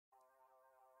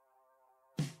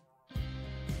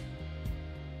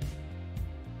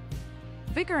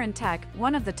Vigor in Tech,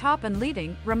 one of the top and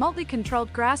leading, remotely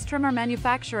controlled grass trimmer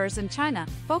manufacturers in China,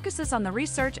 focuses on the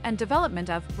research and development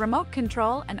of remote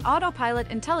control and autopilot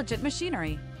intelligent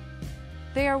machinery.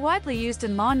 They are widely used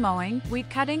in lawn mowing, weed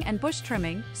cutting and bush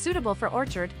trimming, suitable for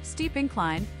orchard, steep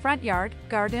incline, front yard,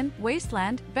 garden,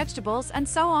 wasteland, vegetables and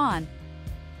so on.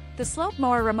 The slope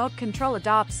mower remote control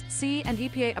adopts C and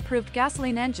EPA-approved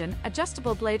gasoline engine,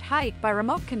 adjustable blade height by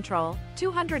remote control,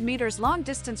 200 meters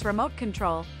long-distance remote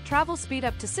control, travel speed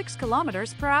up to 6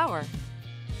 kilometers per hour.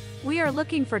 We are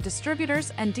looking for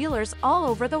distributors and dealers all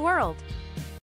over the world.